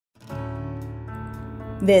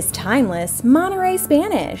This timeless Monterrey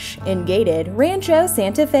Spanish in gated Rancho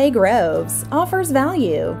Santa Fe Groves offers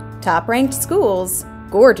value, top-ranked schools,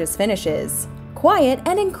 gorgeous finishes, quiet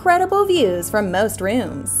and incredible views from most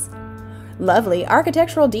rooms. Lovely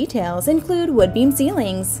architectural details include wood-beam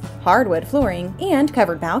ceilings, hardwood flooring, and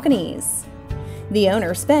covered balconies. The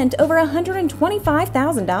owner spent over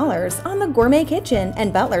 $125,000 on the gourmet kitchen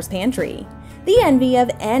and butler's pantry, the envy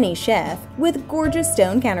of any chef, with gorgeous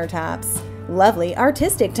stone countertops, lovely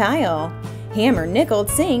artistic tile, hammer-nickeled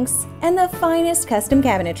sinks, and the finest custom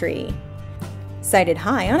cabinetry. Sited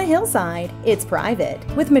high on a hillside, it's private,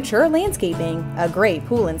 with mature landscaping, a great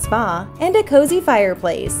pool and spa, and a cozy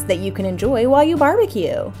fireplace that you can enjoy while you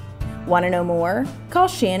barbecue. Want to know more? Call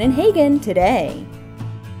Shannon Hagan today.